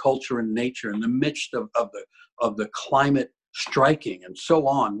change in culture and nature, in the midst of the climate striking and so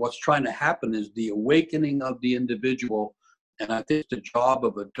on, what's trying to happen is the awakening of the individual. And I think it's the job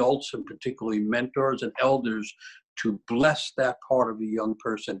of adults and particularly mentors and elders to bless that part of a young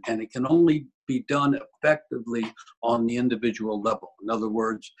person. And it can only be done effectively on the individual level. In other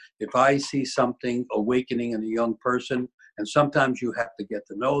words, if I see something awakening in a young person, and sometimes you have to get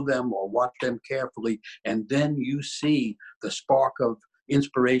to know them or watch them carefully, and then you see the spark of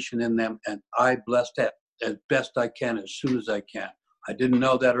inspiration in them, and I bless that as best I can, as soon as I can. I didn't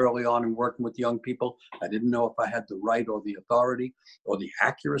know that early on in working with young people. I didn't know if I had the right or the authority or the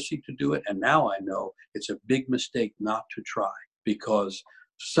accuracy to do it. And now I know it's a big mistake not to try, because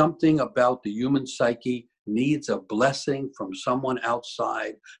something about the human psyche needs a blessing from someone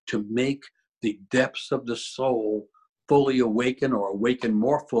outside to make the depths of the soul fully awaken or awaken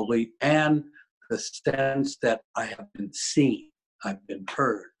more fully, and the sense that I have been seen, I've been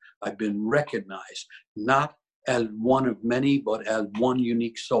heard, I've been recognized, not as one of many, but as one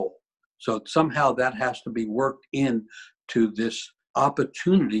unique soul. So somehow that has to be worked in to this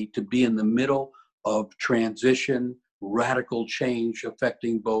opportunity to be in the middle of transition, radical change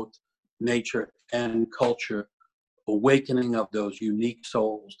affecting both nature and culture, awakening of those unique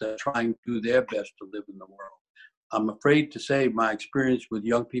souls that are trying to do their best to live in the world. I'm afraid to say my experience with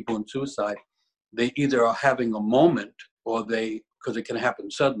young people in suicide, they either are having a moment, or because it can happen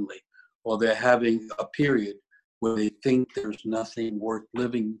suddenly, or they're having a period where they think there's nothing worth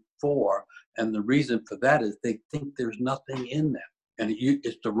living for. And the reason for that is they think there's nothing in them. And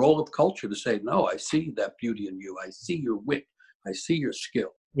it's the role of culture to say, no, I see that beauty in you. I see your wit. I see your skill.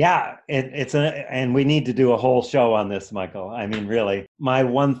 Yeah, and we need to do a whole show on this, Michael. I mean, really, my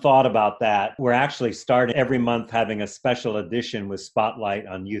one thought about that, we're actually starting every month having a special edition with Spotlight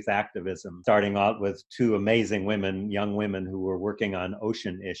on youth activism, starting out with two amazing women, young women who were working on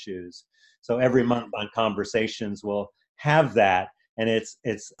ocean issues. So every month on Conversations, we'll have that. And it's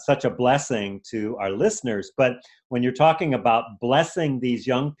such a blessing to our listeners. But when you're talking about blessing these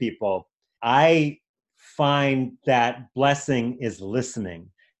young people, I find that blessing is listening.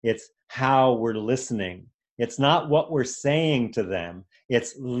 It's how we're listening. It's not what we're saying to them.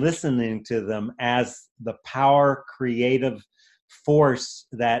 It's listening to them as the power, creative force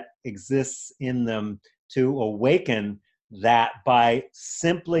that exists in them, to awaken that by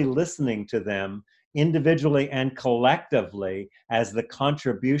simply listening to them individually and collectively as the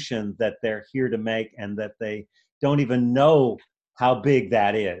contribution that they're here to make, and that they don't even know how big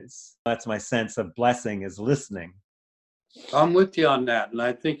that is. That's my sense of blessing, is listening. I'm with you on that. And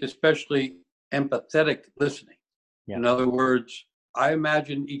I think especially empathetic listening. Yeah. In other words, I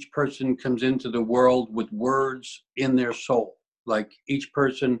imagine each person comes into the world with words in their soul. Like each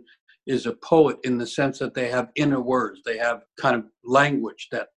person is a poet in the sense that they have inner words. They have kind of language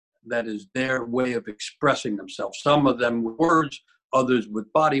that is their way of expressing themselves. Some of them with words, others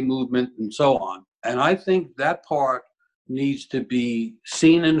with body movement, and so on. And I think that part needs to be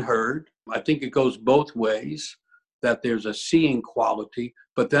seen and heard. I think it goes both ways, that there's a seeing quality,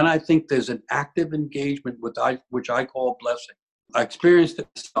 but then I think there's an active engagement with which I call blessing. I experienced it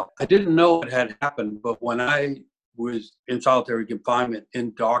myself. I didn't know it had happened, but when I was in solitary confinement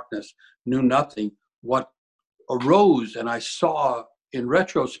in darkness, knew nothing, what arose and I saw in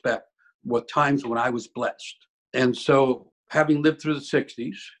retrospect were times when I was blessed. And so, having lived through the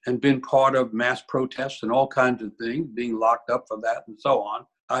 60s and been part of mass protests and all kinds of things, being locked up for that and so on,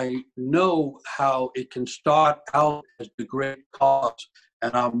 I know how it can start out as the great cause.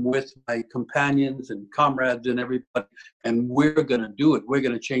 And I'm with my companions and comrades and everybody, and we're going to do it. We're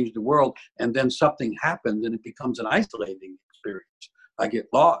going to change the world. And then something happens and it becomes an isolating experience. I get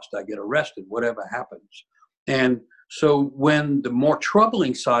lost, I get arrested, whatever happens. And so when the more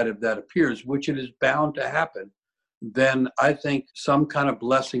troubling side of that appears, which it is bound to happen, then I think some kind of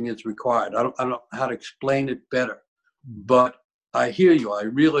blessing is required. I don't know how to explain it better, but I hear you. I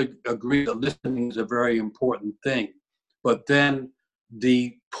really agree that listening is a very important thing. But then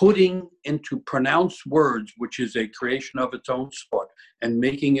the putting into pronounced words, which is a creation of its own sort, and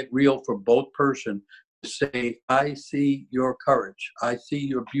making it real for both person, say, I see your courage, I see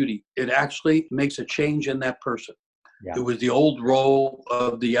your beauty. It actually makes a change in that person. Yeah. It was the old role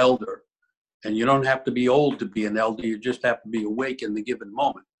of the elder. And you don't have to be old to be an elder. You just have to be awake in the given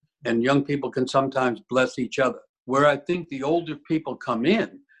moment. And young people can sometimes bless each other. Where I think the older people come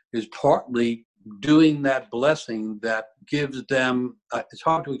in is partly doing that blessing that gives them, it's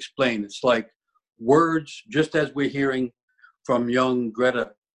hard to explain. It's like words, just as we're hearing from young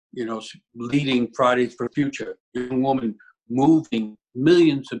Greta, leading Fridays for Future, young woman moving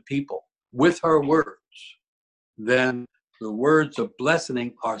millions of people with her words, then the words of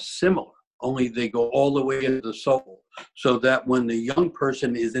blessing are similar, only they go all the way into the soul. So that when the young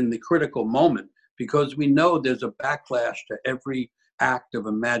person is in the critical moment, because we know there's a backlash to every act of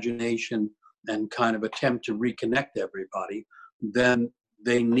imagination and kind of attempt to reconnect everybody, then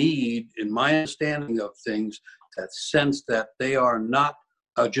they need, in my understanding of things, that sense that they are not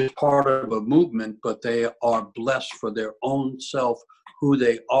just part of a movement, but they are blessed for their own self, who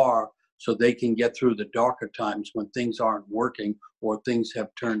they are, so they can get through the darker times when things aren't working or things have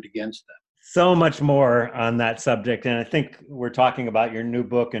turned against them. So much more on that subject. And I think we're talking about your new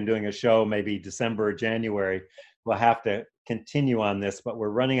book and doing a show maybe December or January. We'll have to continue on this, but we're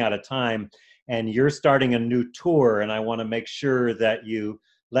running out of time. And you're starting a new tour, and I want to make sure that you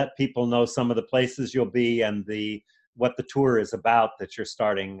let people know some of the places you'll be and what the tour is about that you're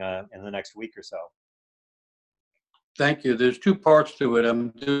starting in the next week or so. Thank you. There's two parts to it. I'm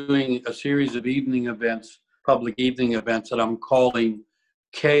doing a series of evening events, public evening events that I'm calling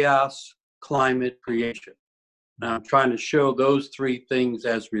Chaos, Climate, Creation. And I'm trying to show those three things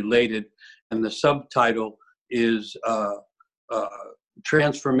as related. And the subtitle is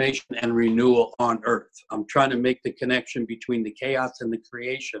Transformation and Renewal on Earth. I'm trying to make the connection between the chaos and the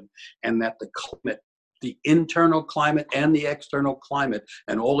creation, and that the climate, the internal climate and the external climate,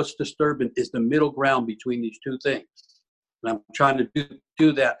 and all its disturbance is the middle ground between these two things. And I'm trying to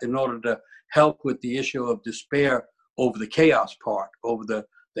do that in order to help with the issue of despair over the chaos part, over the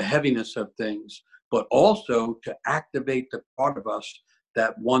heaviness of things, but also to activate the part of us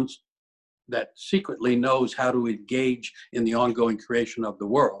that secretly knows how to engage in the ongoing creation of the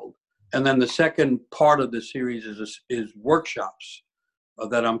world. And then the second part of the series is workshops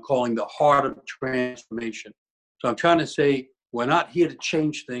that I'm calling the Heart of Transformation. So I'm trying to say, we're not here to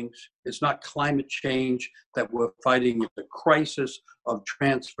change things. It's not climate change that we're fighting. It's a crisis of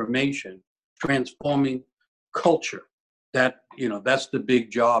transformation, transforming culture. That's the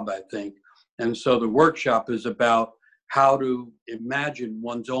big job, I think. And so the workshop is about how to imagine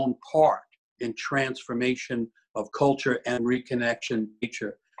one's own part in transformation of culture and reconnection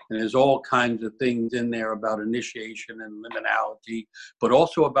nature. And there's all kinds of things in there about initiation and liminality, but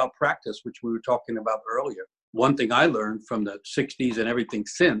also about practice, which we were talking about earlier. One thing I learned from the 60s and everything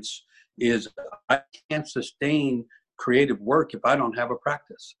since is I can't sustain creative work if I don't have a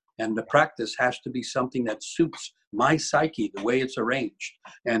practice. And the practice has to be something that suits my psyche, the way it's arranged.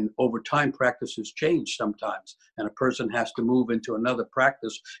 And over time, practices change sometimes. And a person has to move into another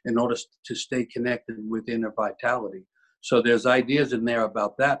practice in order to stay connected with inner vitality. So there's ideas in there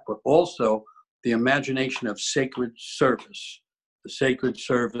about that, but also the imagination of sacred service. the sacred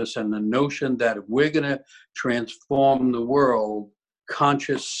service, and the notion that if we're going to transform the world,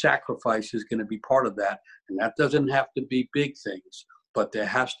 conscious sacrifice is going to be part of that. And that doesn't have to be big things, but there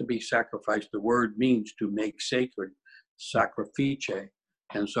has to be sacrifice. The word means to make sacred, sacrifice.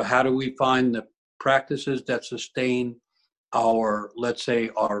 And so how do we find the practices that sustain our, let's say,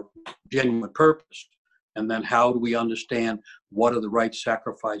 our genuine purpose? And then how do we understand what are the right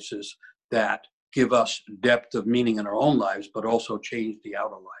sacrifices that give us depth of meaning in our own lives, but also change the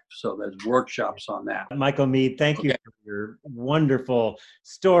outer life? So there's workshops on that. Michael Meade, thank you for your wonderful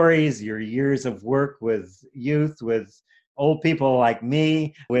stories, your years of work with youth, with old people like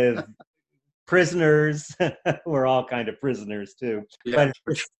me, with prisoners. We're all kind of prisoners too. Yeah, but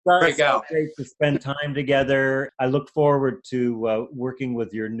it's so great to spend time together. I look forward to working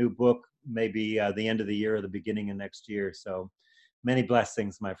with your new book, maybe the end of the year or the beginning of next year. So many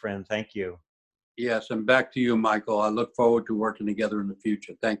blessings, my friend. Thank you. Yes, and back to you, Michael. I look forward to working together in the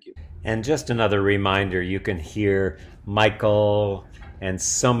future. Thank you. And just another reminder, you can hear Michael and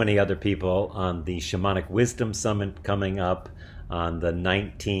so many other people on the Shamanic Wisdom Summit coming up on the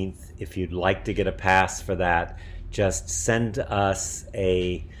 19th. If you'd like to get a pass for that, just send us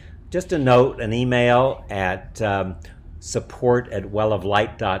a note, an email at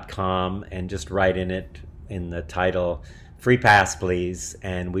support@welloflight.com and just write in it, in the title, "Free pass, please,"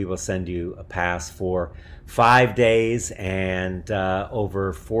 and we will send you a pass for 5 days and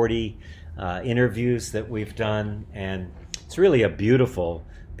over 40 interviews that we've done. And it's really a beautiful,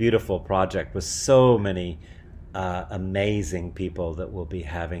 beautiful project with so many amazing people that we'll be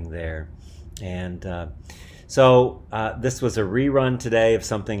having there. And so this was a rerun today of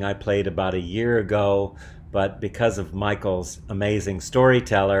something I played about a year ago, but because of Michael's amazing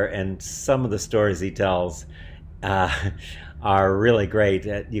storyteller and some of the stories he tells are really great.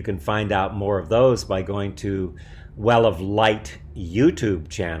 You can find out more of those by going to Well of Light YouTube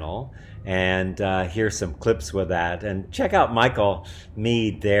channel and hear some clips with that. And check out Michael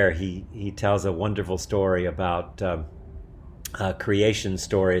Meade there. He tells a wonderful story about creation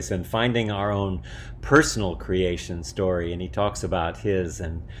stories and finding our own personal creation story. And he talks about his,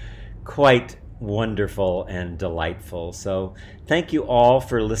 and quite wonderful and delightful. So thank you all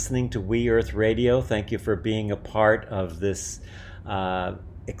for listening to We Earth Radio. Thank you for being a part of this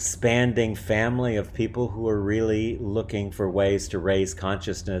expanding family of people who are really looking for ways to raise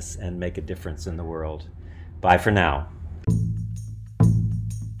consciousness and make a difference in the world. Bye for now.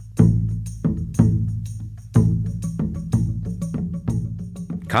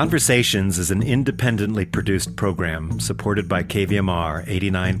 Conversations is an independently produced program supported by KVMR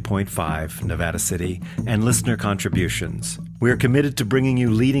 89.5 Nevada City and listener contributions. We are committed to bringing you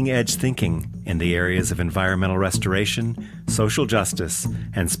leading-edge thinking in the areas of environmental restoration, social justice,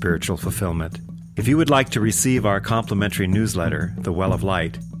 and spiritual fulfillment. If you would like to receive our complimentary newsletter, The Well of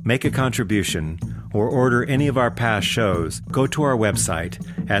Light, make a contribution, or order any of our past shows, go to our website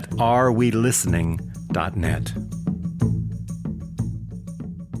at arewelistening.net.